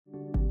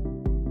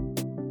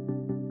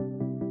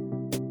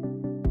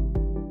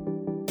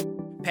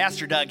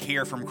Pastor Doug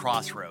here from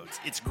Crossroads.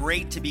 It's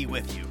great to be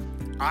with you.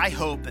 I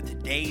hope that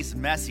today's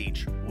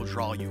message will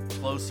draw you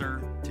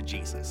closer to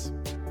Jesus.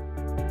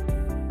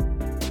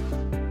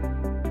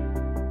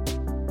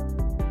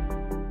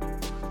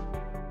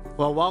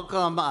 Well,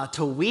 welcome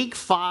to week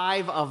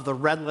 5 of the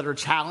Red Letter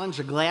Challenge.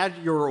 I'm glad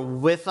you're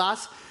with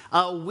us.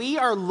 We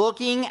are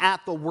looking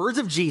at the words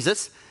of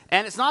Jesus,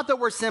 and it's not that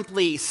we're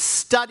simply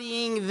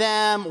studying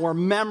them or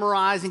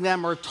memorizing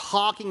them or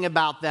talking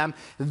about them.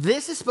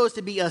 This is supposed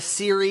to be a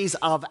series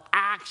of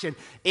action.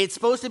 It's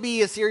supposed to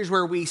be a series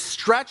where we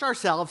stretch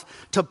ourselves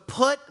to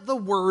put the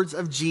words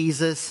of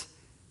Jesus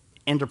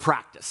into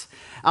practice.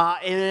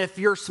 And if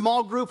you're a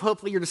small group,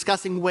 hopefully you're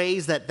discussing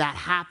ways that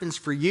happens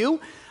for you.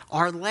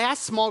 Our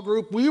last small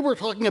group, we were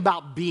talking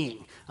about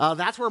being.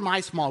 That's where my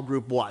small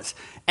group was.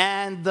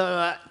 And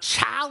the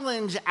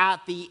challenge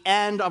at the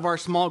end of our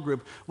small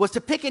group was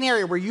to pick an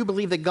area where you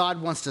believe that God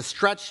wants to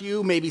stretch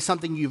you, maybe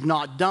something you've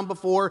not done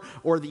before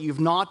or that you've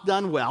not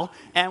done well.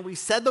 And we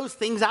said those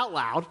things out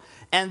loud.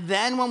 And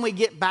then when we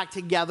get back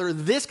together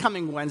this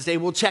coming Wednesday,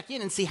 we'll check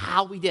in and see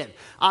how we did.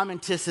 I'm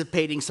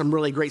anticipating some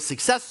really great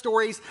success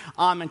stories.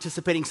 I'm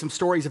anticipating some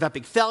stories of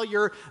epic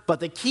failure.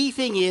 But the key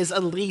thing is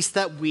at least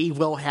that we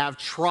will have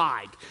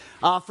tried.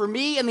 For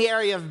me, in the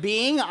area of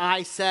being,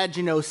 I said,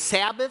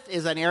 Sabbath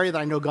is an area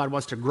that I know God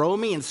wants to grow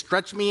me and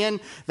stretch me in.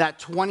 That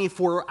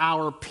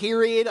 24-hour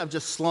period of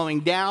just slowing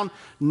down,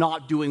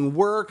 not doing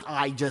work.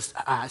 I just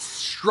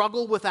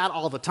struggle with that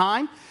all the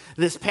time.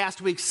 This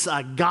past week's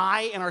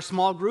guy in our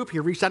small group, he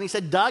reached out and he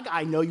said, Doug,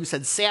 I know you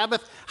said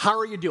Sabbath. How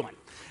are you doing?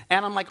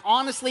 And I'm like,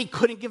 honestly,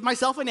 couldn't give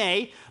myself an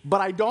A, but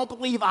I don't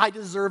believe I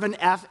deserve an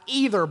F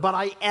either, but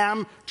I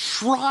am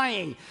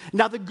trying.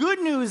 Now, the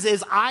good news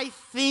is I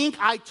think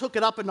I took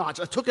it up a notch.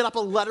 I took it up a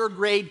letter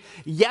grade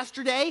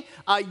yesterday.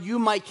 You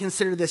might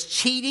consider this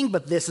cheating,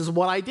 but this is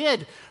what I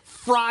did.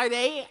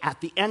 Friday,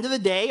 at the end of the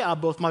day,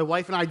 both my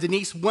wife and I,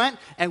 Denise, went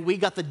and we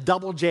got the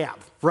double jab,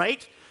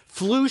 right?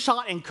 Flu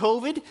shot and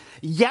COVID.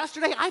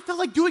 Yesterday, I felt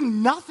like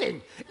doing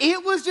nothing.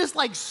 It was just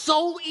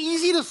so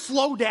easy to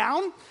slow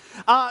down.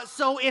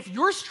 So if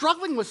you're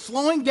struggling with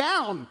slowing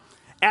down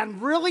and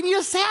really need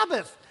a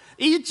Sabbath,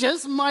 it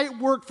just might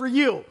work for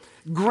you.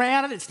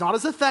 Granted, it's not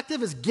as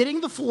effective as getting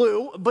the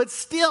flu, but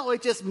still,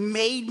 it just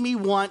made me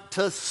want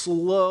to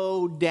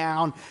slow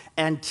down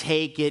and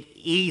take it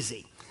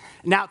easy.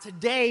 Now,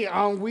 today,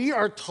 we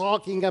are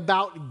talking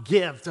about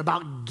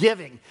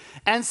giving.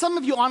 And some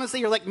of you,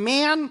 honestly, are like,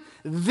 man,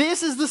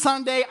 this is the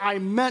Sunday I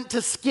meant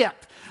to skip.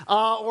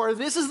 Or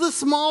this is the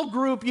small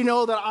group,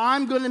 that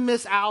I'm going to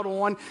miss out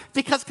on.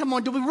 Because, come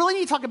on, do we really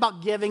need to talk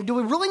about giving? Do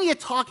we really need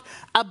to talk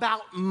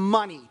about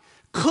money?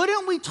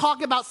 Couldn't we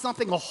talk about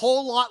something a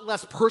whole lot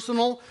less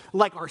personal,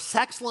 like our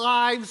sex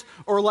lives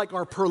or like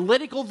our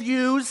political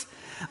views?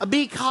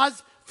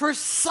 Because for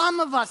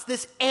some of us,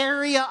 this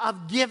area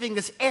of giving,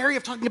 this area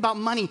of talking about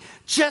money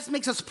just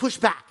makes us push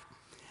back.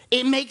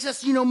 It makes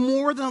us,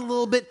 more than a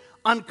little bit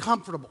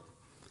uncomfortable.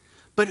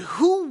 But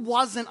who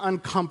wasn't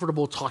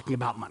uncomfortable talking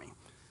about money?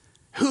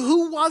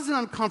 Who wasn't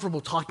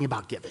uncomfortable talking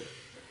about giving?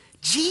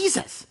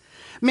 Jesus.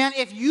 Man,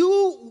 if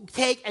you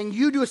take and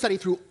you do a study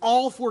through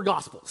all 4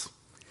 Gospels,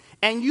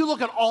 and you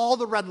look at all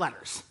the red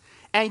letters,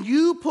 and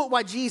you put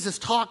what Jesus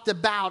talked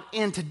about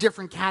into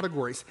different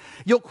categories,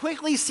 you'll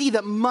quickly see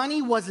that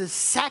money was his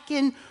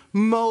second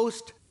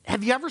most.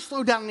 Have you ever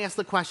slowed down and asked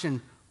the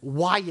question,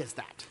 why is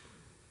that?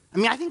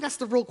 I think that's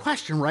the real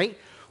question, right?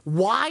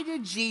 Why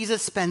did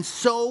Jesus spend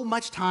so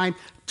much time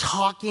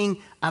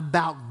talking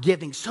about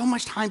giving, so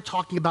much time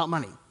talking about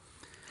money?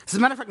 As a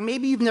matter of fact,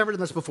 maybe you've never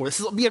done this before.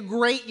 This will be a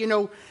great,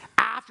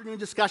 afternoon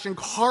discussion,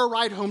 car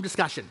ride home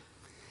discussion.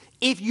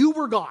 If you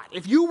were God,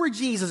 if you were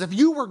Jesus, if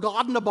you were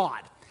God in a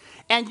bod,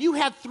 and you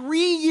had 3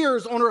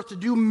 years on earth to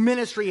do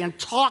ministry and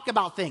talk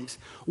about things,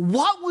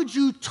 what would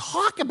you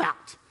talk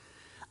about?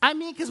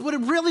 Because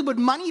would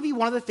money be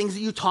one of the things that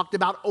you talked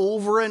about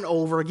over and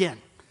over again?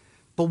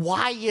 But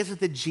why is it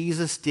that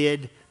Jesus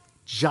did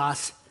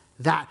just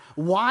that?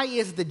 Why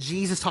is it that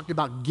Jesus talked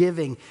about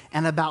giving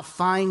and about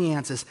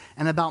finances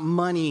and about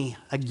money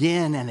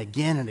again and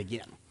again and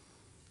again?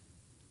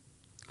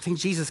 I think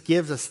Jesus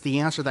gives us the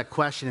answer to that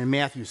question in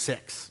Matthew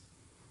 6.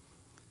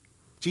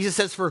 Jesus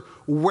says, for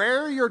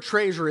where your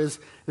treasure is,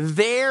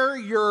 there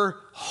your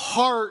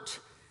heart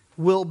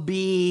will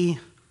be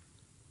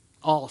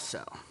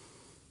also.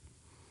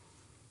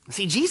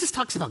 See, Jesus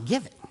talks about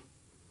giving.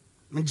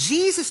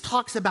 Jesus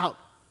talks about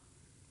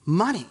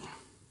money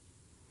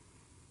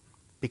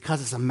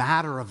because it's a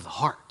matter of the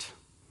heart.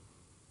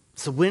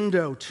 It's a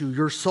window to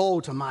your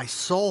soul, to my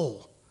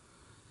soul.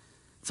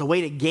 It's a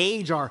way to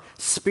gauge our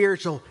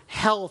spiritual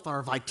health,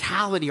 our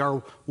vitality,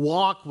 our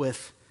walk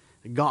with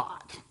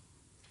God.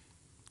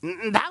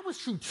 That was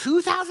true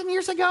 2,000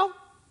 years ago.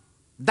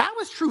 That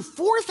was true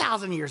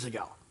 4,000 years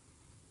ago.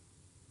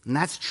 And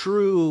that's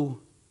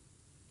true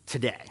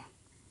today.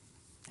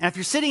 And if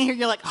you're sitting here,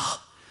 you're like,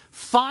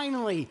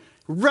 finally,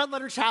 Red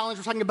Letter Challenge,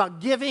 we're talking about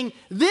giving.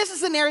 This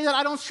is an area that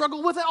I don't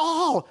struggle with at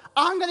all.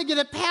 I'm going to get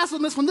a pass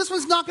on this one. This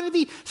one's not going to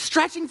be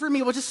stretching for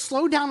me. We'll just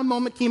slow down a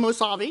moment, Kimo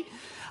Savi.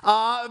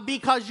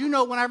 because,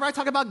 whenever I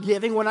talk about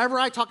giving, whenever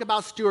I talk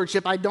about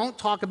stewardship, I don't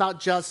talk about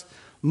just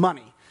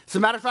money. As a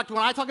matter of fact,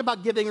 when I talk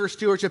about giving or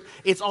stewardship,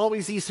 it's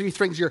always these three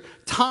things: your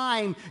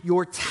time,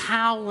 your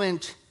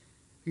talent,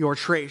 your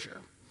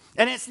treasure.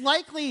 And it's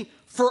likely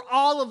for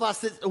all of us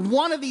that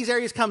one of these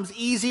areas comes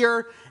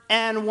easier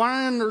and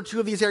one or two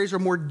of these areas are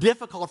more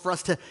difficult for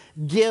us to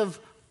give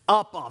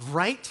up of,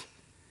 right?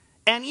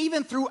 And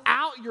even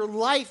throughout your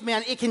life,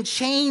 man, it can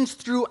change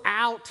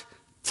throughout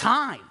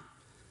time.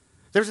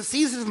 There's a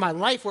season of my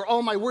life where,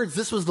 oh my words,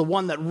 this was the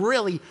one that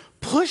really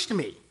pushed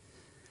me.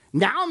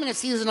 Now I'm in a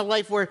season of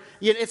life where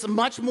it's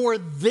much more,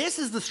 this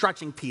is the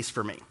stretching piece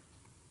for me.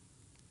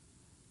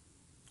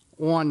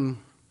 On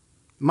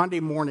Monday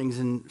mornings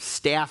in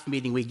staff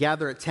meeting, we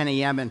gather at 10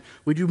 a.m. and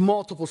we do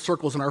multiple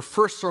circles. And our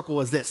first circle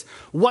is this: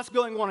 what's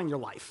going on in your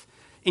life,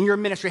 in your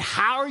ministry?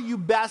 How are you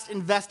best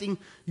investing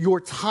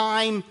your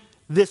time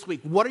this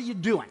week? What are you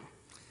doing?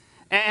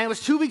 And it was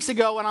 2 weeks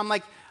ago, and I'm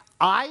like,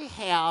 I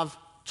have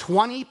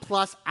 20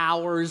 plus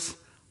hours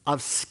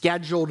of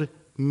scheduled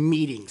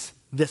meetings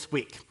this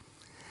week.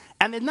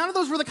 And then none of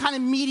those were the kind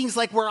of meetings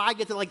like where I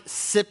get to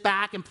sit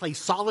back and play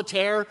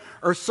solitaire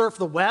or surf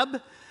the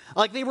web.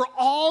 Like, they were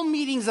all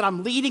meetings that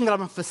I'm leading, that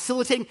I'm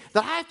facilitating,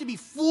 that I have to be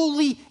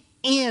fully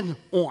in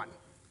on.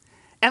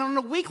 And on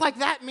a week like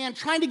that, man,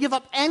 trying to give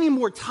up any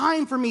more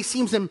time for me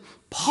seems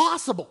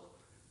impossible.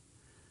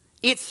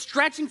 It's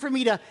stretching for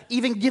me to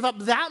even give up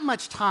that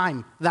much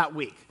time that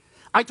week.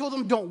 I told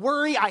them, don't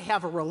worry, I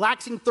have a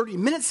relaxing 30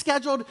 minutes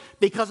scheduled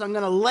because I'm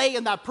going to lay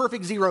in that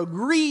perfect 0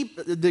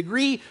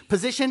 degree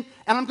position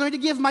and I'm going to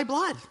give my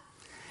blood.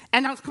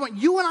 And now, come on,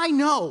 you and I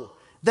know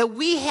that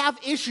we have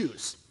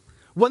issues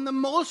when the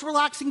most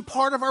relaxing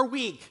part of our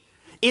week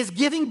is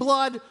giving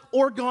blood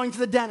or going to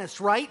the dentist,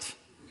 right?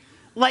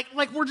 Like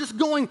we're just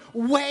going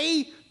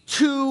way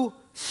too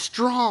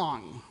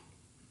strong.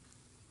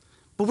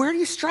 But where do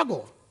you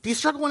struggle? Do you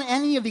struggle in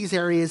any of these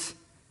areas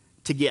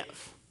to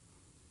give?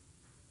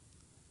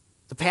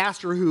 The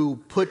pastor who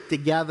put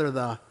together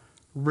the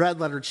Red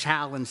Letter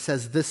Challenge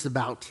says this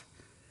about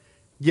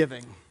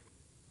giving.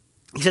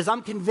 He says,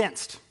 I'm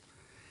convinced.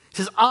 He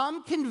says,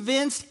 I'm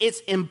convinced it's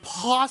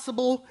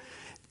impossible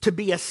to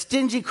be a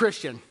stingy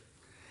Christian.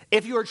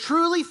 If you are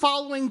truly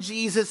following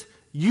Jesus,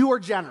 you are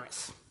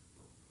generous.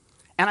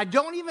 And I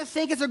don't even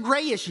think it's a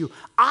gray issue.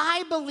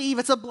 I believe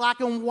it's a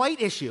black and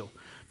white issue.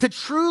 To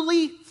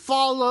truly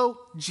follow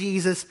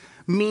Jesus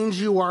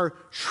means you are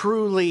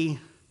truly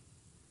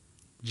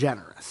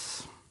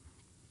generous.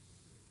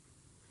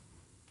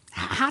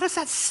 How does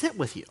that sit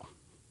with you?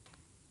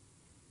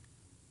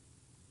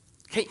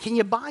 Can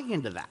you buy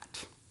into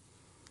that?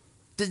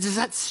 Does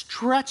that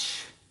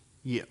stretch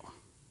you?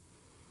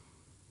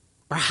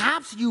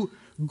 Perhaps you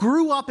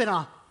grew up in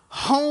a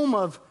home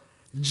of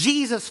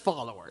Jesus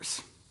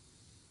followers,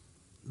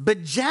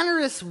 but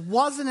generous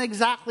wasn't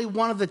exactly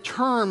one of the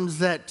terms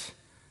that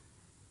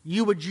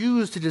you would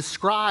use to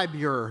describe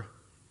your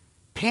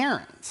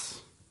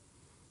parents.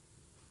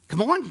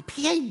 Come on,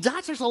 PA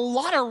Dutch, there's a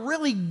lot of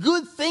really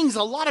good things,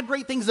 a lot of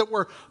great things that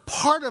were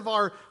part of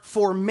our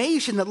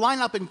formation that line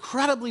up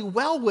incredibly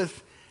well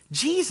with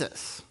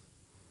Jesus.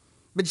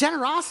 But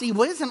generosity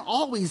isn't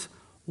always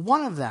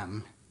one of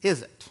them,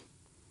 is it?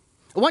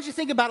 I want you to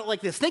think about it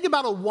like this. Think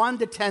about a 1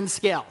 to 10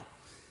 scale.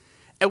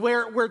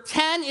 Where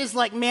 10 is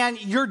like, man,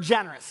 you're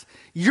generous.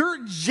 You're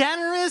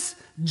generous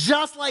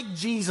just like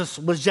Jesus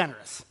was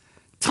generous.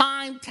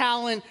 Time,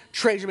 talent,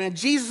 treasure, man.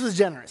 Jesus was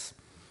generous.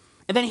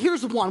 And then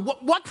here's 1.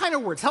 What kind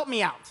of words? Help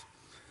me out.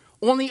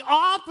 On the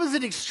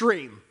opposite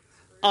extreme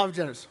of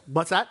generous.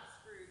 What's that?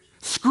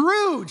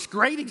 Scrooge.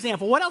 Great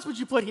example. What else would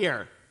you put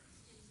here?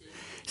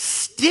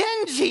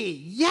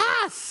 Stingy.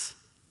 Yes.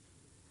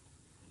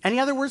 Any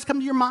other words come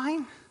to your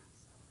mind?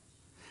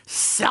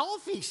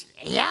 Selfish.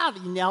 Yeah,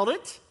 you nailed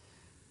it.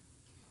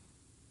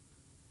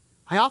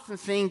 I often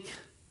think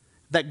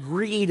that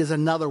greed is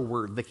another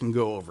word that can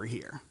go over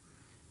here.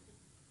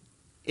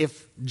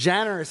 If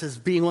generous is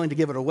being willing to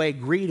give it away,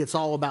 greed, it's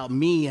all about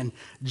me and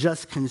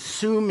just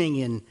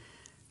consuming and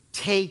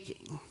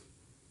taking.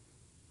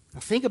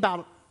 Now think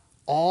about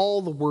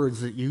all the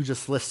words that you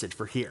just listed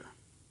for here.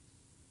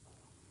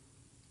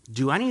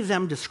 Do any of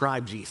them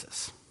describe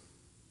Jesus?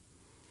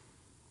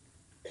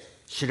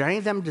 Should any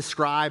of them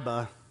describe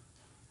a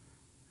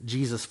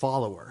Jesus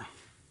follower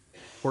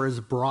or his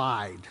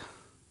bride,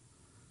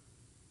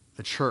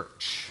 the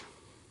church?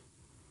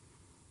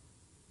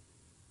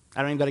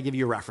 I don't even got to give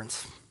you a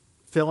reference.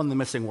 Fill in the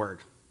missing word.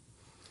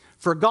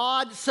 For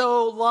God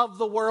so loved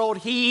the world,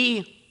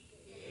 he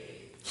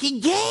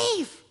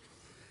gave.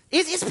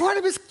 It's part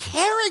of his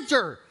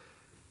character.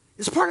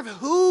 It's part of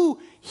who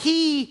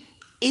he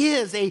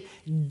is, a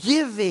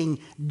giving,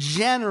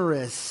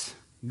 generous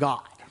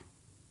God.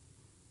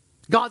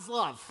 God's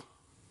love.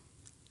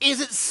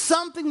 Is it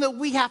something that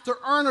we have to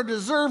earn or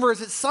deserve, or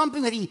is it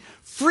something that he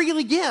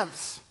freely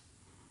gives?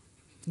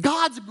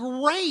 God's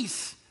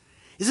grace.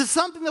 Is it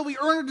something that we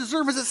earn or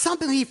deserve? Is it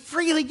something that he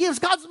freely gives?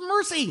 God's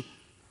mercy.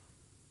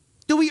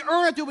 Do we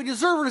earn it? Do we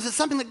deserve it? Or is it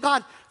something that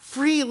God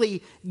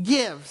freely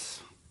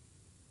gives?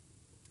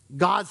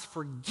 God's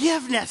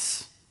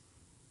forgiveness.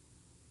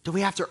 Do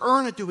we have to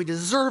earn it? Do we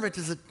deserve it?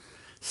 Is it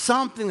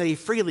something that he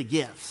freely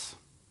gives?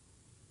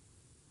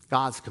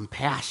 God's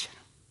compassion.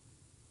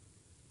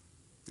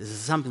 Is it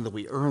something that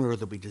we earn or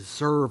that we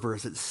deserve, or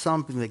is it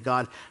something that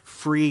God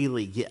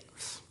freely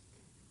gives?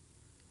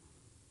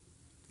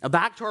 Now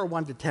back to our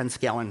 1 to 10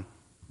 scale, and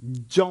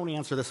don't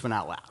answer this one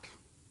out loud.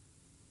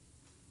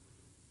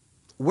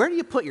 Where do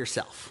you put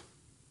yourself?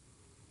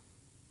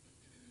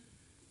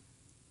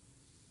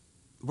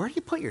 Where do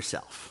you put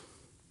yourself?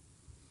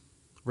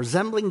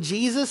 Resembling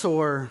Jesus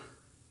or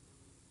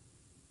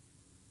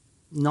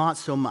not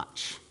so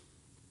much?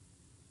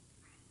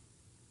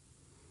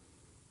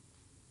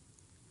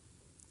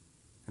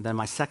 And then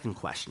my second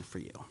question for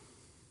you.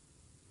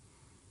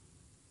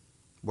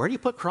 Where do you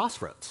put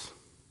Crossroads?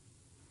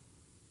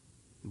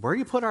 Where do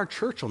you put our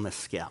church on this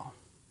scale?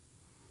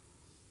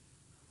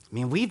 I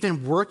mean, we've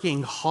been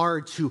working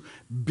hard to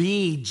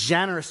be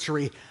generous, to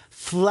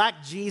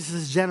reflect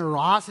Jesus'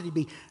 generosity,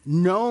 be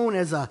known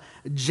as a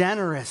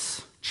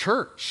generous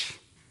church.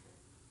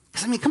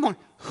 Because, I mean, come on,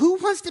 who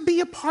wants to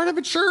be a part of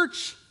a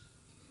church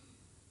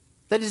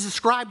that is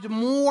described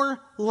more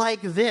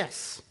like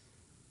this?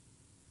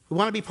 We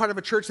want to be part of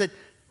a church that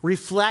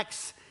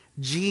reflects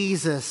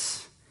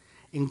Jesus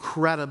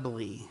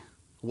incredibly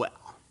well.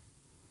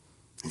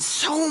 And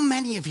so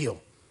many of you,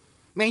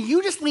 man,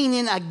 you just lean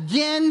in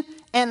again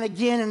and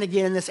again and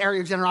again in this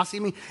area of generosity.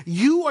 I mean,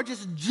 you are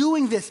just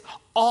doing this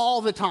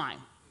all the time.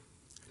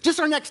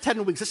 Just our next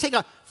 10 weeks. Let's take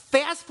a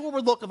fast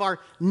forward look of our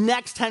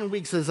next 10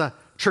 weeks as a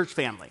church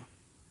family.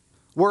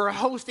 We're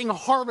hosting a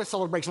harvest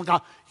celebration,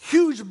 like a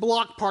huge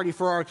block party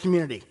for our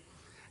community.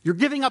 You're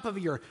giving up of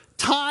your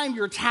time,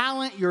 your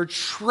talent, your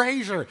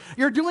treasure.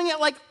 You're doing it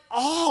like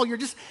all. You're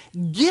just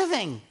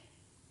giving.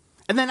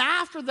 And then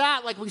after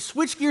that, like we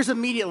switch gears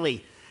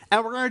immediately.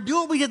 And we're going to do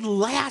what we did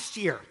last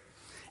year.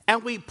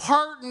 And we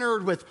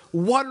partnered with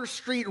Water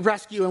Street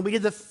Rescue, and we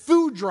did the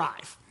food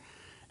drive.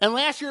 And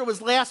last year it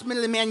was last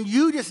minute, and man,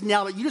 you just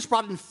nailed it. You just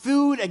brought in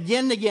food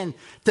again and again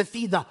to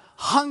feed the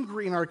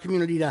hungry in our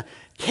community, to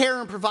care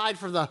and provide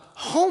for the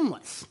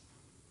homeless.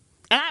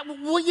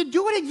 And will you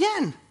do it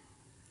again?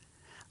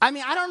 I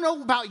mean, I don't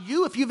know about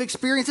you if you've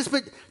experienced this,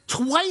 but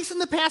twice in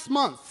the past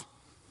month,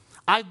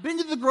 I've been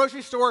to the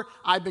grocery store,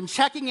 I've been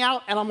checking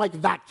out, and I'm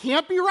like, that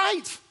can't be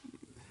right.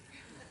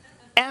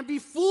 And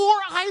before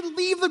I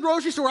leave the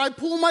grocery store, I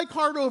pull my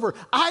card over.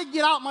 I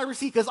get out my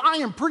receipt because I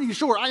am pretty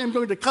sure I am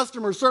going to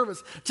customer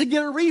service to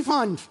get a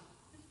refund.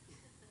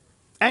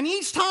 And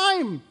each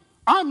time,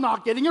 I'm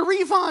not getting a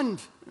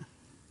refund.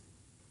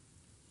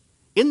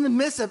 In the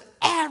midst of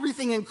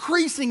everything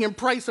increasing in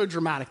price so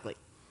dramatically.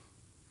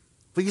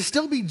 Will you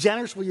still be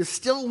generous? Will you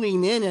still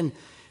lean in and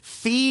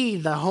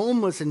feed the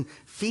homeless and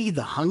feed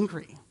the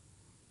hungry?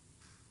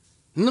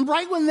 And then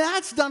right when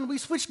that's done, we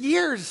switch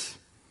gears.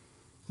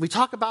 We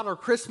talk about our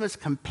Christmas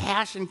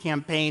Compassion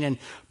campaign and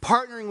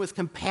partnering with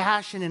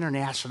Compassion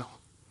International.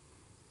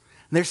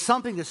 And there's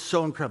something that's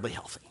so incredibly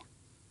healthy,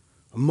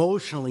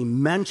 emotionally,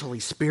 mentally,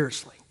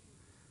 spiritually,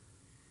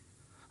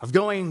 of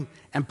going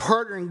and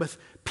partnering with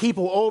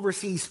people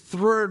overseas,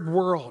 third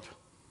world,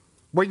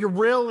 where you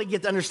really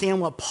get to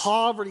understand what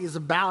poverty is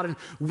about, and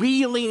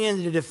we lean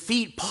in to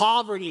defeat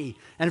poverty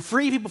and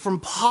free people from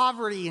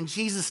poverty in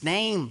Jesus'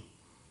 name.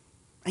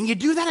 And you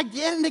do that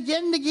again and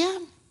again and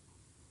again.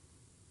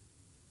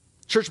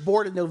 Church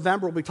board in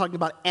November will be talking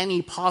about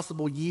any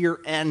possible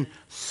year-end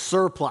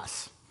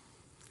surplus.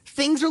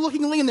 Things are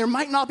looking lean. There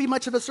might not be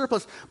much of a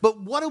surplus,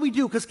 but what do we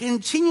do? Because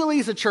continually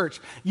as a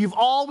church, you've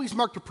always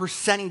marked a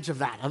percentage of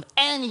that, of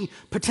any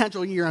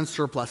potential year-end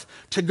surplus,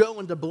 to go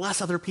and to bless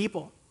other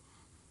people.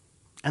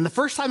 And the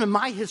first time in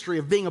my history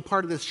of being a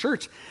part of this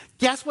church,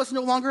 guess what's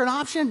no longer an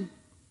option?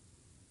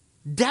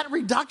 Debt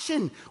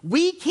reduction.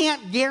 We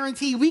can't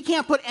guarantee, we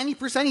can't put any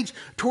percentage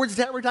towards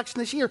debt reduction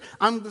this year.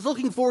 I'm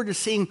looking forward to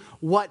seeing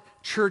what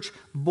church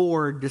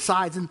board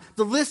decides. And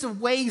the list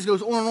of ways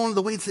goes on and on,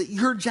 the ways that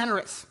you're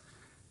generous.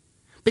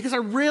 Because I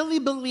really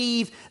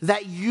believe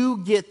that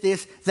you get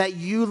this, that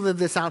you live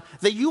this out,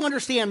 that you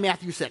understand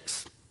Matthew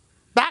 6.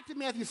 Back to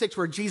Matthew 6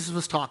 where Jesus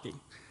was talking.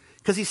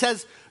 Because he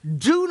says,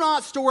 do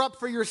not store up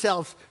for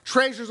yourselves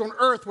treasures on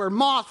earth where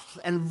moths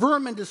and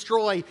vermin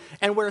destroy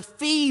and where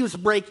thieves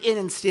break in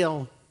and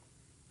steal.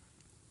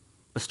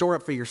 But store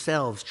up for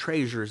yourselves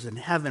treasures in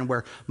heaven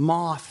where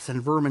moths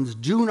and vermin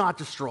do not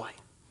destroy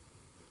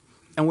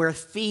and where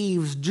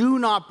thieves do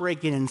not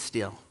break in and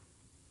steal.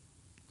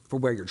 For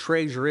where your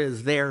treasure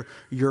is, there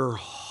your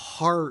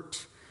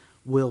heart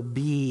will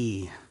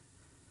be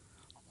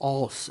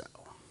also.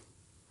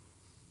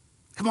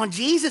 Come on,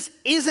 Jesus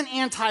isn't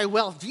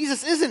anti-wealth.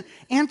 Jesus isn't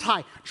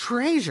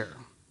anti-treasure.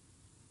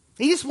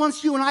 He just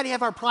wants you and I to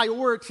have our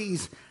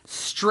priorities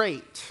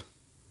straight.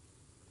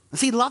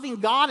 See, loving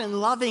God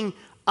and loving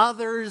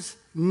others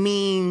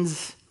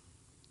means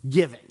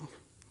giving.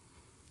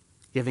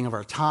 Giving of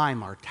our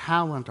time, our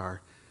talent,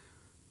 our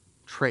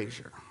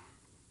treasure.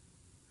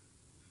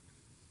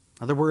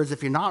 In other words,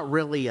 if you're not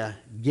really a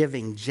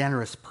giving,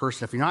 generous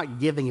person, if you're not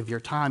giving of your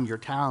time, your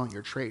talent,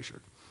 your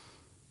treasure,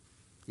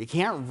 you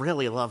can't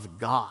really love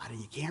God, and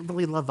you can't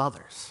really love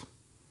others.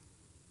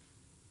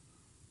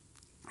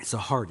 It's a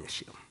hard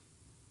issue.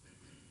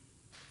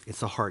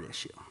 It's a hard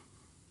issue.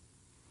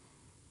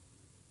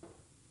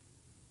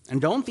 And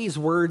don't these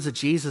words that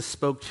Jesus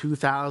spoke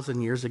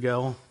 2,000 years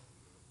ago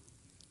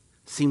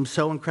seem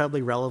so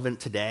incredibly relevant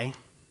today?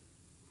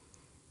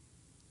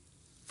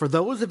 For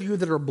those of you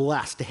that are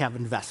blessed to have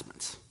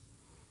investments,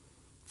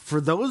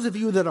 for those of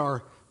you that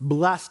are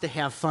blessed to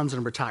have funds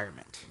in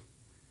retirement,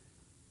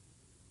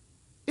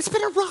 it's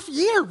been a rough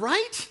year,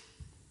 right?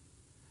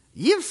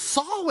 You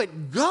saw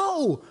it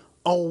go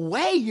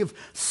away. You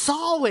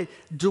saw it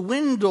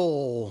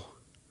dwindle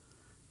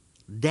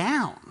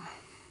down.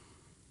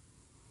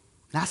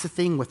 That's the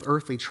thing with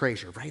earthly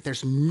treasure, right?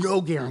 There's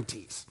no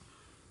guarantees.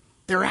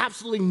 There are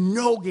absolutely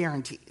no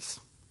guarantees.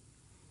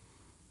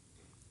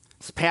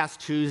 This past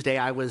Tuesday,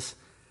 I was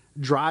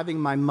driving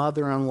my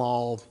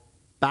mother-in-law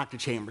back to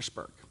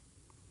Chambersburg.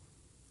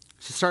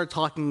 She started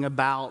talking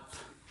about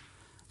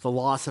the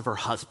loss of her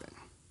husband.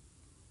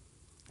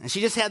 And she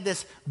just had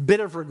this bit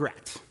of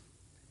regret.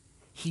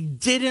 He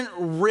didn't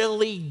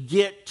really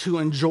get to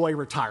enjoy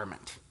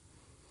retirement.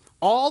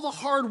 All the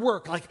hard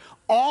work, like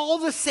all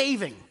the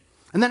saving,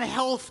 and then a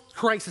health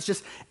crisis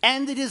just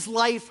ended his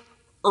life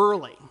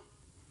early.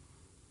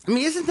 I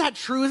mean, isn't that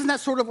true? Isn't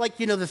that sort of like,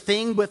 the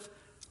thing with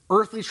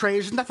earthly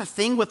treasures? Isn't that the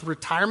thing with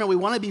retirement? We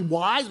want to be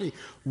wise. We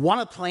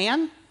want to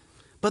plan.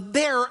 But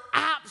there are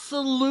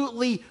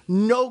absolutely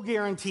no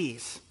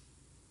guarantees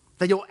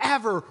that you'll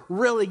ever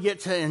really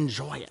get to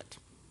enjoy it.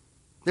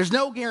 There's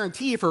no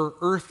guarantee for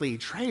earthly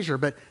treasure,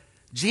 but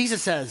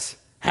Jesus says,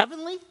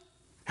 heavenly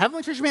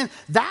treasure, man,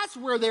 that's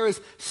where there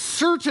is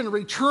certain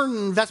return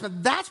on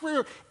investment. That's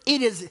where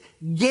it is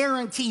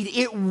guaranteed.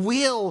 It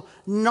will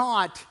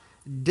not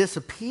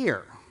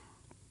disappear.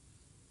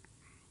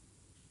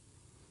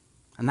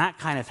 And that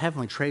kind of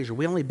heavenly treasure,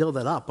 we only build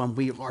it up when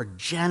we are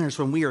generous,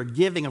 when we are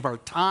giving of our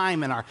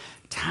time and our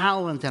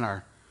talent and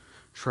our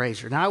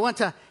treasure. Now, I want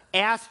to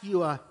ask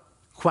you a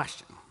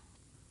question.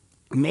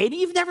 Maybe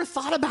you've never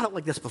thought about it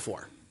like this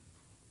before.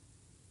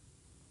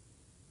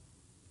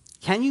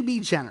 Can you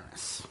be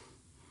generous?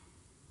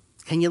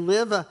 Can you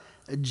live a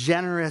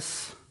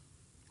generous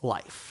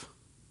life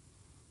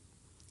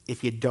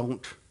if you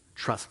don't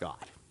trust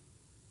God?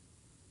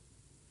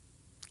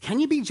 Can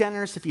you be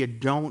generous if you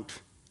don't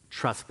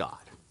trust God?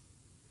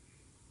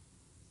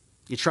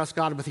 You trust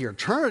God with your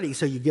eternity,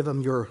 so you give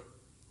him your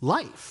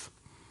life.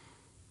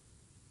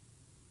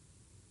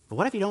 But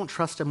what if you don't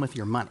trust him with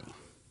your money,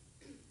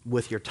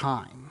 with your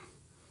time,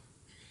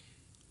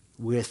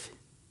 with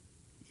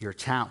your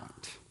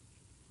talent?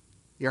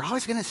 You're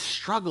always going to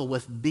struggle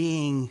with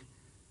being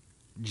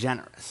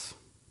generous.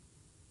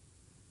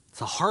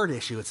 It's a hard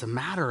issue. It's a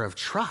matter of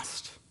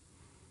trust.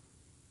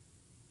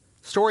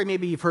 Story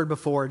maybe you've heard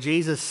before.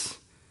 Jesus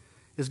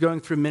is going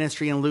through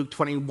ministry in Luke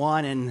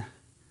 21, and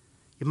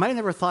you might have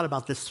never thought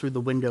about this through the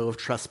window of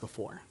trust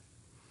before.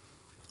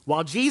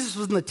 While Jesus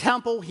was in the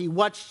temple, he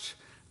watched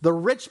the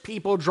rich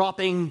people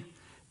dropping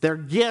their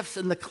gifts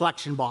in the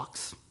collection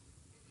box.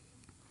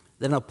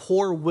 Then a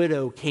poor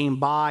widow came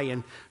by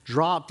and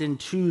dropped in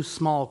 2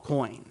 small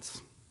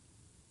coins.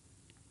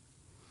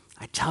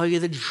 I tell you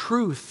the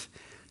truth,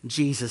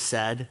 Jesus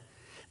said,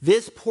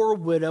 this poor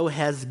widow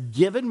has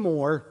given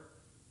more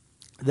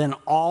than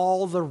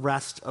all the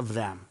rest of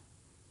them.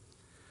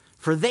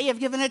 For they have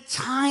given a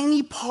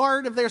tiny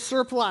part of their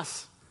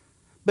surplus.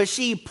 But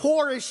she,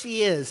 poor as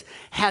she is,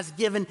 has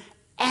given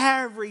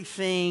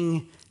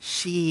everything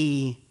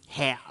she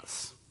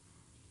has.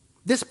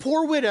 This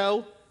poor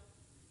widow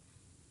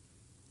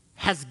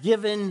has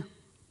given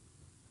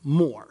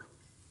more.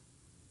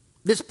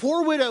 This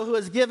poor widow who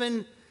has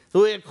given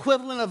the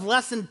equivalent of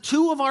less than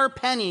 2 of our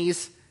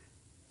pennies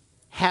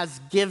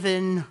has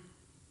given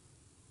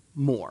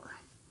more.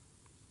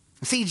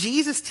 See,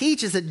 Jesus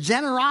teaches that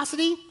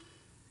generosity,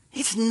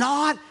 it's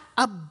not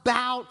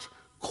about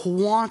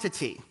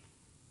quantity.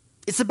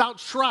 It's about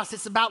trust.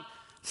 It's about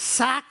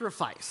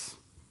sacrifice.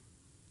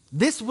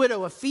 This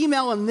widow, a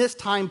female in this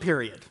time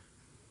period,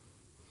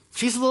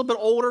 she's a little bit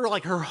older,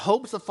 like her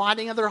hopes of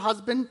finding another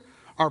husband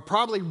are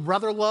probably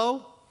rather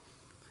low.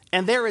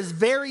 And there is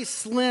very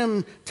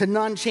slim to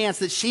none chance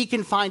that she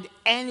can find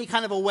any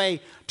kind of a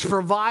way to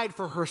provide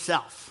for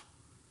herself,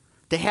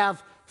 to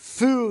have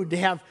food, to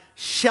have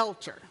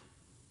shelter.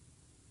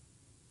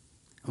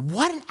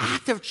 What an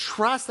act of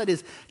trust that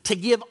is, to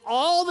give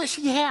all that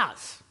she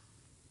has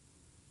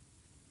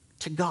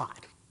to God.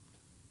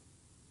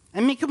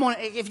 I mean, come on,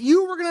 if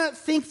you were going to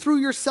think through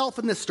yourself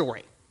in this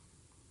story,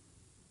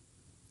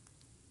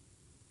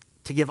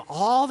 to give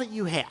all that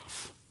you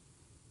have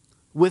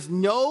with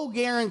no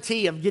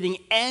guarantee of getting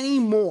any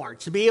more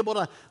to be able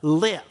to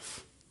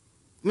live.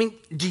 I mean,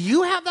 do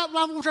you have that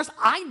level of trust?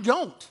 I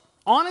don't.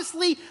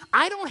 Honestly,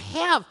 I don't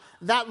have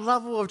that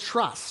level of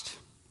trust.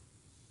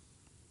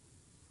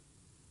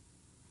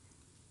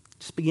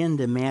 Just begin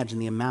to imagine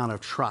the amount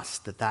of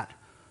trust that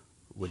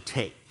would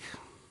take.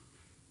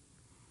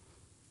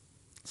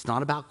 It's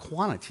not about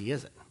quantity,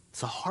 is it?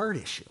 It's a hard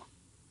issue.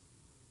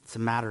 It's a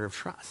matter of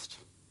trust.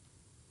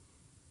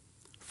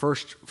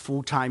 first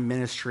full-time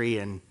ministry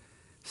in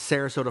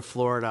Sarasota,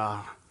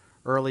 Florida,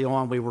 early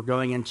on we were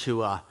going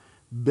into a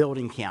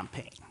building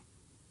campaign.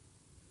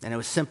 And it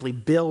was simply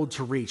build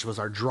to reach was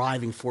our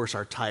driving force,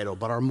 our title.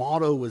 But our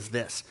motto was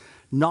this: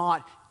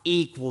 not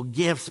equal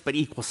gifts, but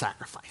equal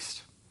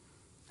sacrifice.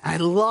 And I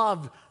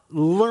loved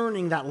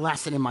learning that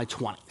lesson in my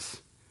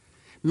 20s.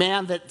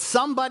 Man, that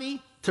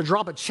somebody to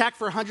drop a check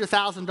for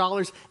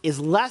 $100,000 is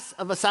less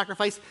of a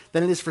sacrifice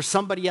than it is for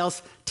somebody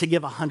else to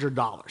give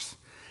 $100.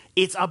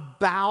 It's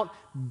about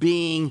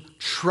being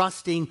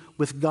trusting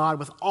with God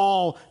with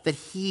all that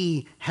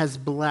he has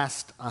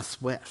blessed us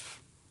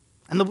with.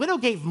 And the widow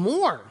gave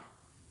more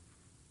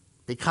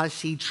because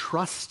she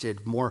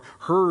trusted more.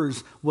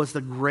 Hers was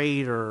the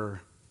greater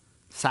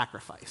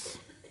sacrifice.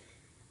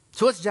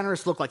 So what's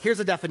generous look like? Here's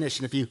a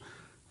definition. If you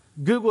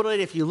Googled it,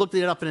 if you looked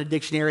it up in a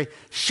dictionary: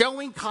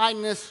 showing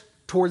kindness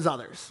towards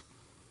others.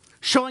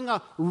 Showing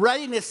a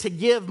readiness to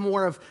give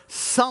more of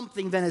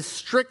something than is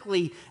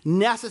strictly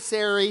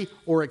necessary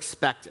or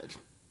expected.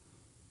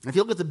 And if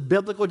you look at the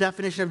biblical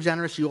definition of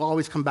generous, you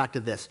always come back to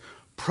this: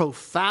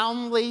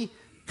 profoundly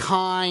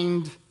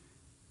kind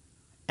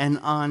and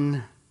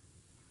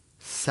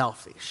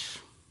unselfish.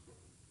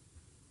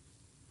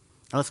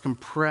 Now let's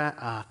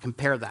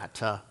compare that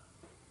to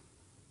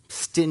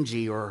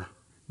stingy or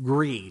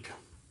greed.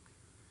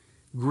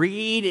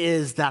 Greed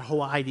is that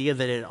whole idea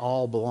that it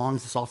all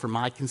belongs, it's all for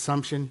my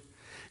consumption.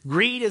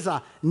 Greed is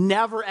a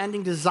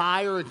never-ending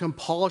desire and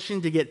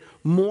compulsion to get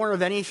more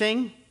of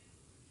anything.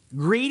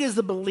 Greed is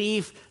the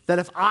belief that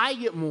if I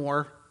get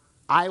more,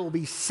 I will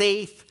be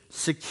safe,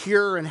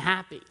 secure, and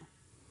happy.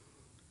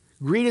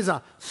 Greed is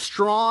a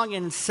strong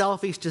and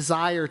selfish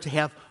desire to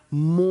have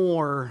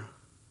more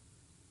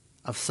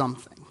of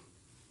something.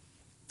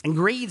 And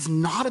greed's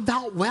not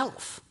about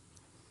wealth.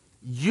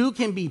 You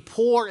can be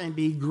poor and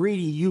be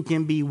greedy. You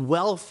can be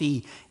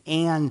wealthy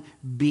and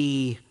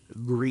be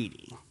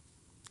greedy.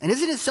 And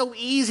isn't it so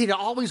easy to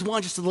always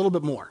want just a little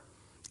bit more?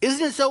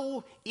 Isn't it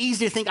so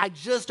easy to think, I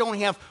just don't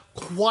have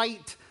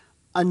quite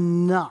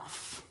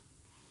enough?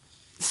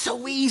 It's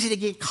so easy to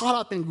get caught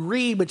up in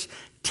greed, which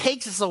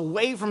takes us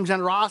away from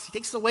generosity,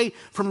 takes us away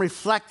from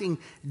reflecting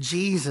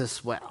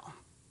Jesus well.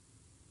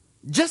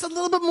 Just a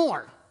little bit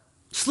more.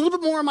 Just a little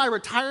bit more in my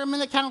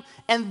retirement account,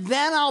 and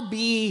then I'll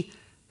be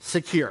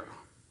secure.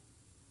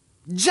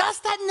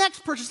 Just that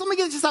next purchase. Let me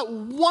get just that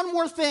one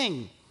more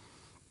thing.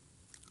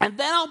 And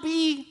then I'll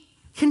be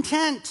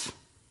content.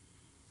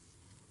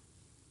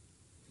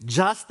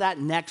 Just that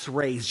next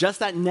raise. Just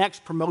that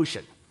next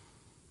promotion.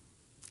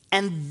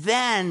 And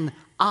then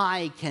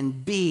I can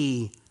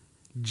be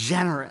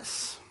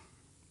generous.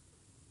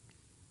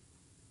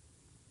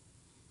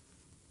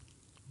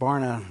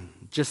 Barna,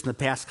 just in the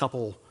past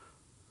couple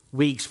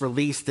weeks,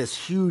 released this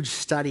huge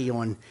study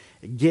on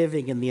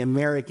giving in the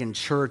American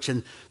church.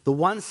 And the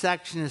one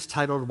section is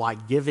titled, Why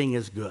Giving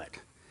is Good.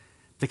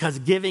 Because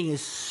giving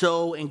is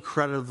so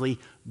incredibly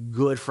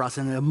good for us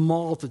in a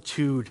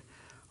multitude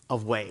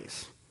of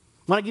ways.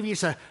 I want to give you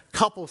just a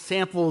couple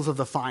samples of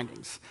the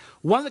findings.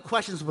 One of the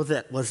questions was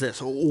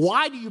this: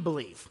 why do you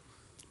believe?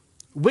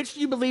 Which do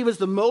you believe is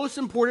the most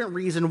important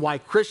reason why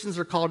Christians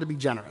are called to be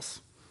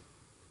generous?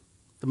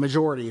 The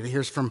majority,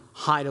 here's from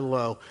high to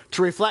low: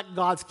 to reflect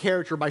God's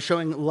character by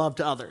showing love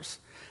to others,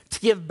 to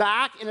give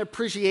back in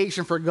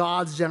appreciation for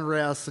God's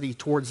generosity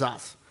towards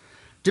us,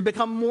 to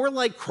become more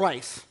like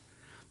Christ,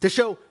 to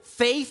show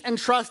faith and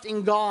trust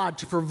in God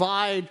to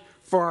provide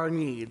for our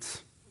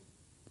needs,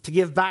 to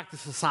give back to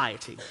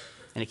society,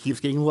 and it keeps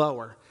getting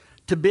lower,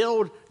 to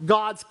build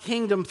God's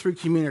kingdom through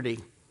community,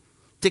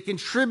 to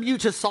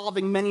contribute to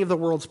solving many of the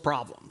world's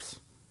problems,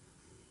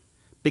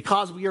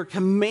 because we are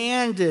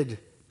commanded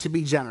to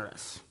be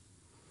generous,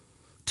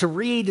 to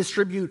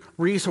redistribute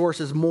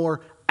resources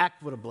more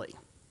equitably.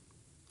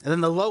 And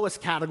then the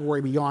lowest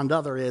category beyond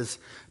other is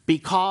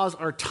because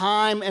our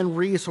time and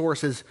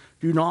resources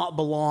do not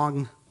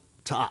belong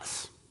to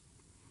us.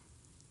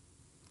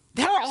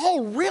 There are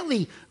all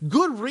really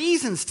good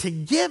reasons to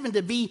give and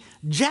to be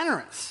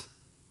generous.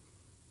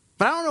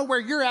 But I don't know where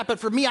you're at, but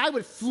for me, I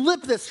would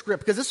flip this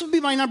script because this would be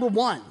my number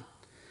one.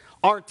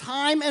 Our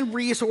time and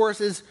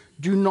resources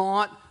do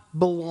not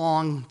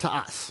belong to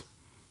us.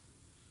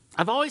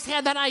 I've always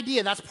had that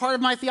idea, that's part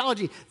of my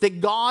theology, that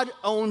God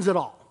owns it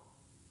all.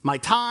 My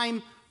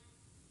time,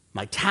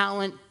 my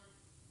talent,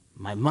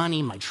 my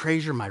money, my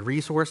treasure, my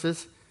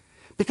resources.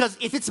 Because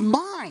if it's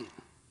mine,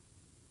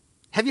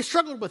 have you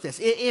struggled with this?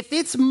 If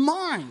it's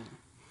mine,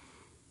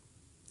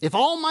 if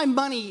all my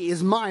money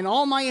is mine,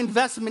 all my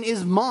investment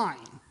is mine,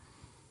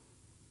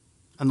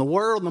 and the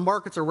world and the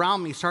markets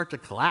around me start to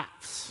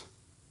collapse,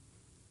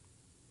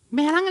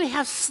 man, I'm going to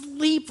have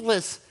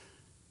sleepless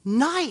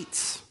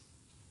nights.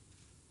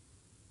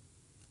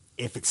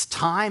 If it's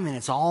time and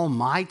it's all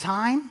my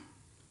time,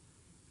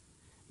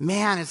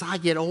 man, as I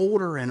get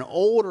older and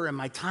older and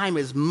my time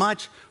is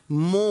much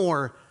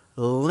more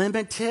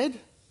limited,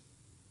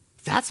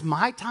 that's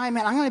my time,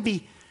 man. I'm going to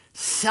be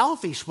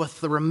selfish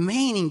with the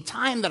remaining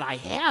time that I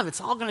have.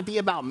 It's all going to be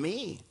about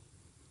me.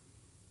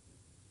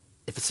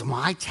 If it's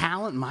my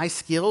talent, my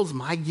skills,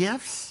 my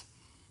gifts,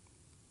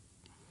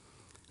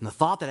 And the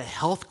thought that a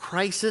health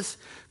crisis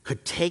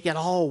could take it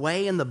all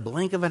away in the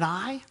blink of an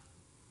eye,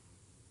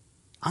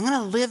 I'm going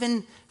to live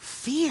in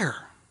fear.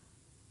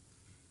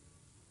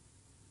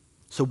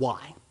 So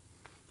why?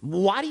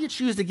 Why do you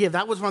choose to give?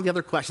 That was one of the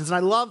other questions. And I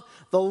love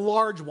the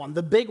large one,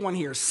 the big one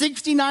here.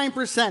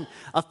 69%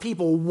 of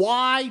people,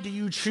 why do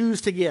you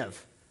choose to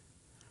give?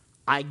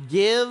 I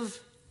give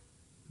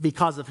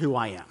because of who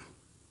I am.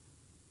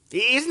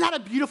 Isn't that a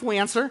beautiful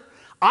answer?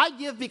 I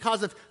give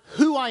because of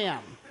who I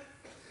am.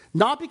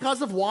 Not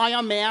because of why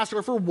I'm asked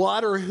or for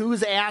what or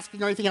who's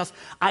asking or anything else.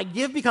 I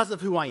give because of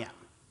who I am.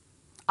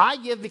 I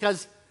give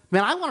because,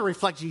 man, I want to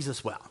reflect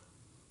Jesus well.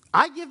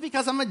 I give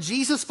because I'm a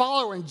Jesus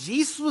follower and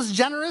Jesus was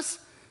generous,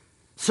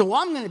 so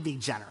I'm going to be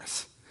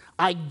generous.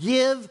 I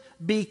give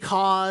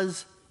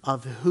because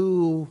of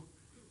who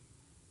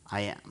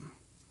I am.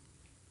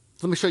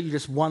 So let me show you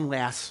just one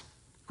last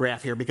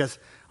graph here because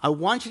I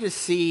want you to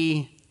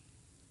see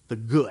the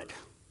good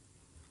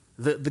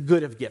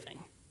of giving.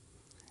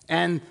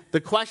 And the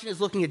question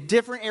is looking at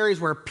different areas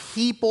where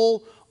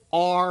people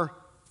are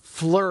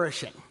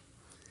flourishing.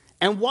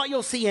 And what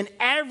you'll see in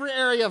every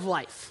area of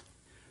life,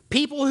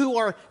 people who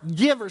are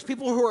givers,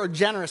 people who are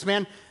generous,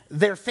 man,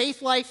 their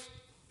faith life,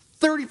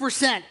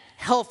 30%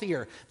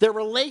 healthier. Their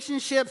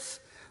relationships,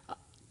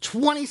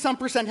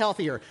 20-some%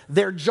 healthier.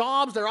 Their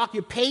jobs, their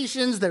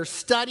occupations, their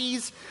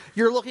studies,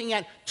 you're looking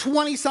at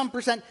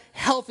 20-some%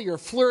 healthier,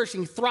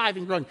 flourishing,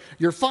 thriving, growing.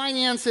 Your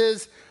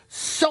finances,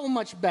 so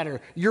much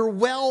better. Your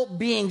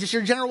well-being, just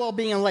your general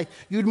well-being in life,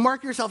 you'd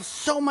mark yourself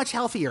so much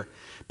healthier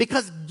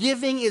because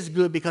giving is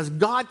good, because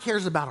God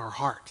cares about our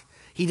heart.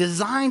 He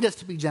designed us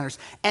to be generous,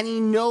 and he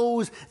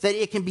knows that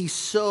it can be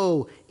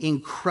so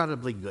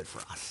incredibly good for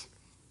us.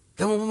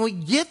 Then when we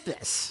get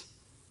this,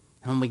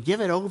 and when we give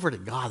it over to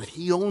God, that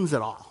he owns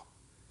it all,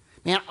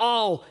 man,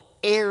 all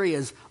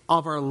areas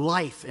of our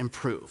life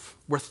improve.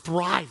 We're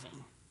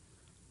thriving.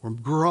 We're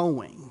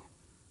growing.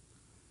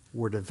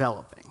 We're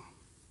developing.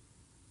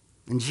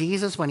 And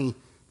Jesus, when he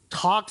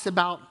talks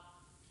about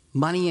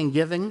money and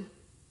giving,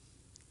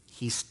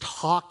 he's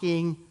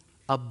talking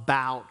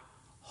about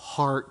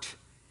heart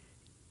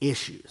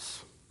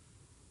issues.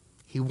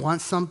 He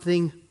wants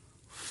something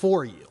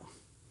for you.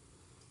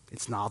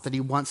 It's not that he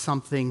wants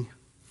something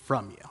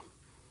from you.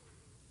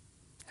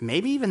 And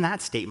maybe even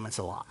that statement's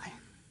a lie.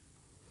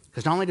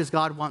 Because not only does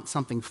God want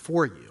something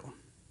for you,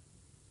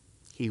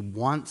 he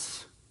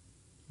wants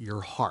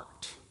your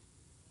heart.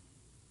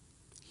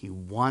 He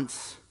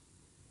wants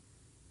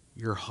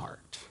your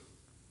heart.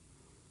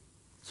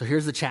 So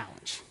here's the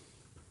challenge.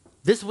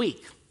 This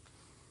week,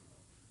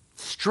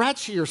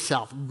 stretch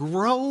yourself.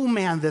 Grow,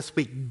 man, this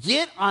week.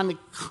 Get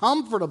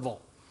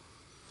uncomfortable.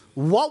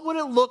 What would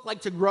it look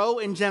like to grow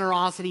in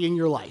generosity in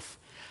your life?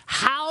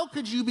 How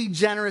could you be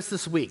generous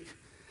this week?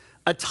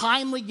 A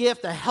timely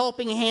gift, a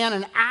helping hand,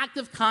 an act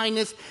of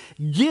kindness,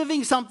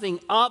 giving something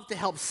up to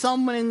help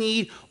someone in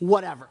need,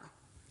 whatever.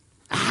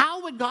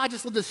 How would God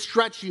just love to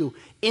stretch you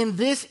in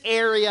this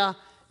area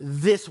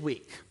this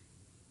week?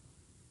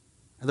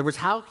 In other words,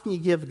 how can you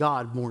give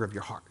God more of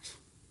your heart?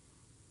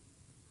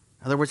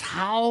 In other words,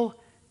 how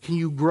can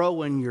you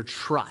grow in your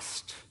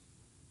trust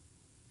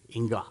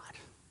in God?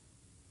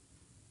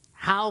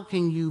 How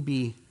can you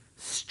be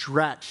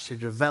stretched to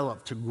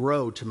develop, to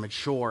grow, to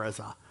mature as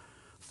a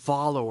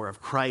follower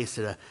of Christ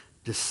and a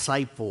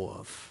disciple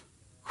of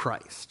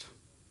Christ?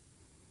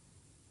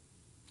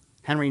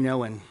 Henry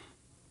Nouwen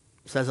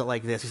says it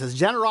like this. He says,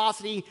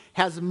 generosity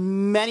has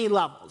many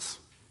levels.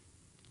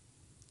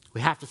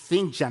 We have to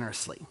think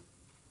generously,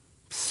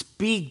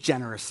 speak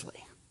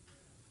generously,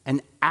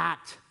 and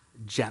act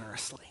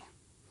generously.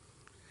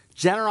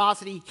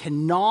 Generosity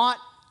cannot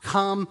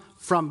come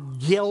from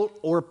guilt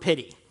or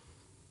pity.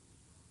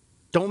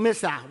 Don't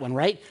miss that one,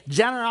 right?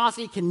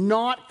 Generosity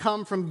cannot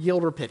come from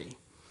guilt or pity.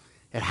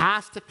 It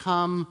has to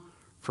come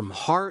from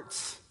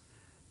hearts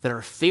that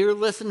are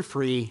fearless and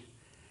free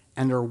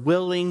and are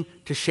willing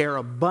to share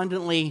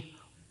abundantly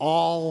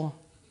all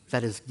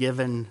that is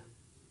given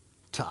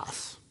to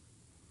us.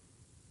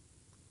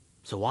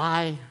 So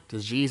why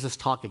does Jesus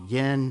talk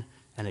again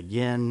and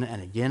again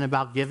and again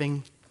about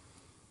giving?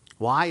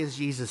 Why is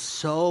Jesus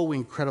so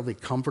incredibly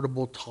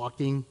comfortable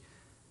talking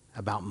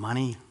about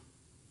money?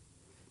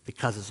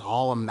 Because it's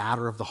all a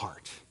matter of the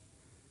heart.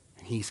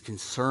 And he's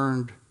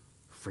concerned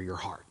for your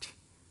heart.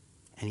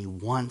 And he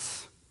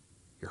wants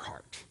your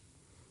heart.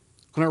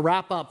 I'm going to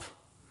wrap up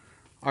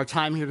our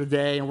time here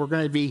today, and we're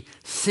going to be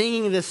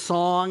singing this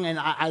song, and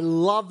I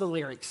love the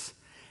lyrics.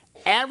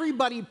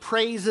 Everybody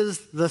praises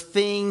the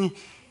thing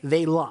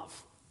they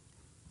love.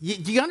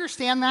 Do you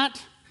understand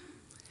that?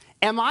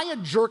 Am I a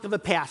jerk of a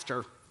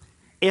pastor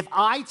if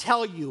I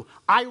tell you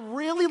I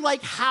really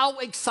like how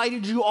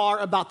excited you are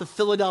about the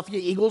Philadelphia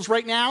Eagles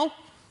right now?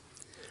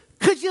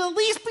 Could you at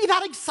least be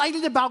that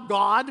excited about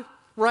God,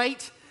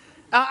 right?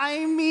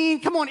 I mean,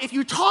 come on, if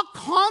you talk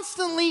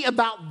constantly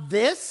about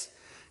this,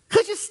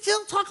 could you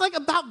still talk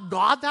about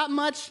God that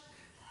much?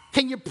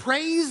 Can you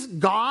praise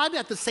God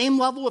at the same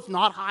level, if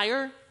not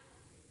higher?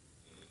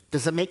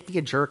 Does it make me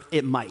a jerk?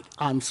 It might.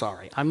 I'm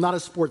sorry. I'm not a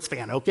sports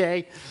fan,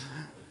 okay?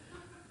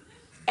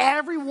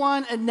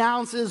 everyone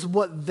announces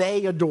what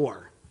they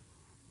adore.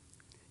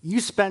 You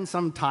spend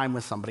some time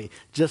with somebody,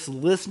 just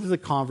listen to the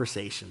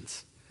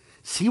conversations.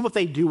 See what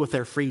they do with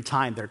their free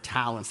time, their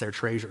talents, their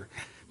treasure.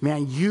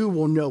 Man, you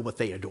will know what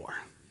they adore.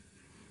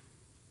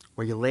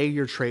 Where you lay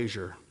your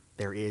treasure,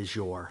 there is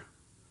your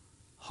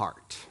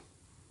heart.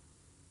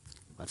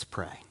 Let's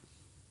pray.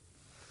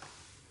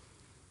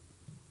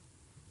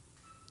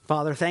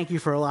 Father, thank you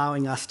for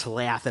allowing us to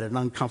laugh at an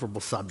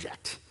uncomfortable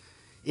subject.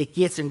 It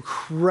gets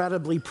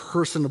incredibly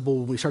personable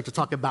when we start to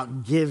talk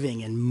about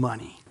giving and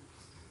money.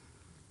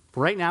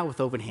 But right now,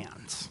 with open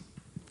hands,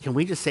 can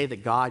we just say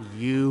that, God,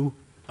 you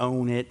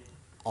own it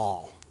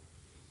all?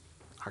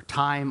 Our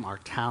time, our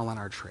talent,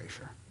 our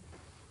treasure.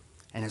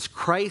 And as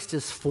Christ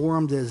is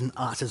formed in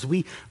us, as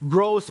we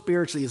grow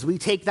spiritually, as we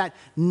take that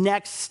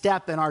next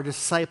step in our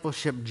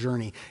discipleship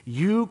journey,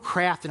 you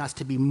craft in us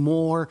to be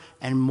more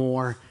and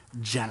more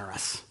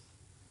generous.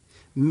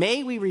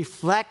 May we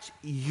reflect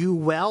you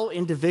well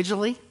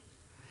individually.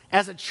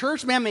 As a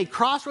church, man, may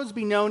Crossroads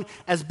be known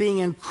as being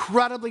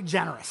incredibly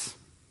generous.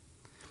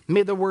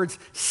 May the words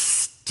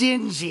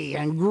stingy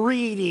and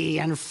greedy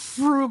and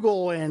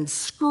frugal and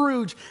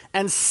Scrooge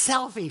and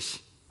selfish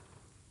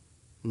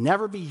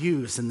never be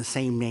used in the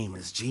same name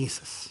as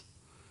Jesus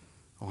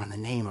or in the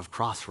name of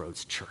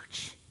Crossroads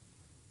Church.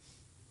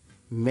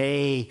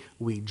 May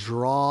we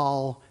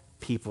draw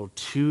people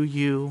to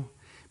you.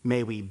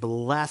 May we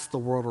bless the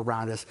world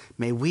around us.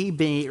 May we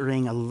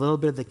bring a little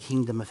bit of the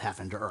kingdom of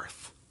heaven to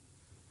earth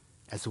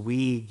as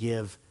we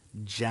give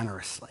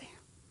generously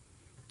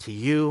to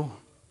you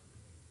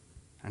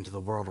and to the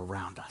world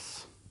around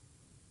us.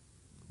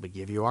 We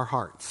give you our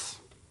hearts.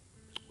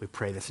 We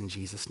pray this in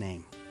Jesus'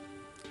 name.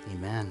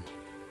 Amen.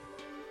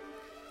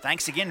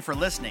 Thanks again for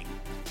listening.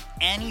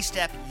 Any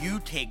step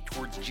you take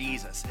towards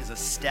Jesus is a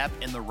step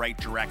in the right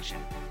direction.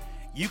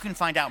 You can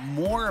find out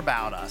more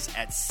about us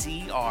at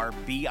crbic.org.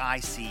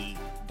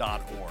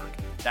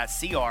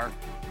 That's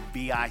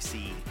crbic.org.